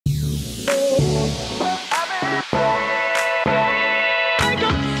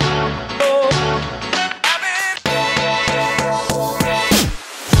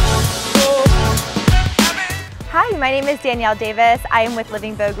is Danielle Davis. I am with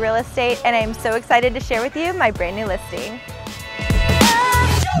Living Vogue Real Estate, and I am so excited to share with you my brand new listing.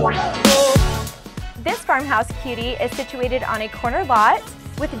 This farmhouse cutie is situated on a corner lot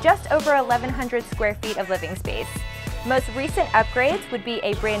with just over 1,100 square feet of living space. Most recent upgrades would be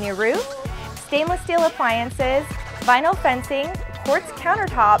a brand new roof, stainless steel appliances, vinyl fencing, quartz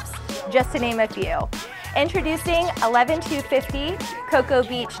countertops, just to name a few. Introducing 11250 Cocoa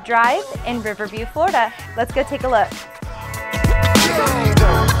Beach Drive in Riverview, Florida. Let's go take a look.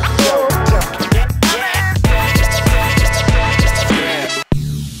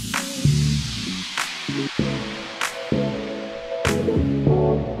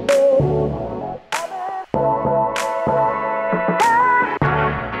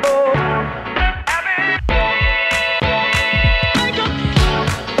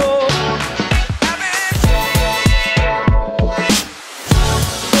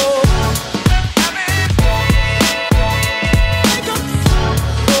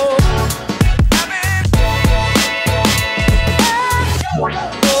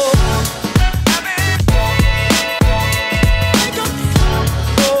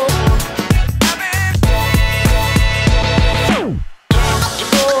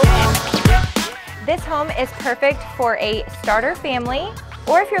 This home is perfect for a starter family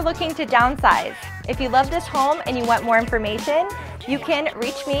or if you're looking to downsize. If you love this home and you want more information, you can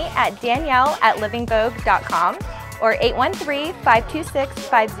reach me at Danielle@livingvogue.com or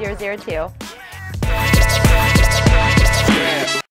 813-526-5002.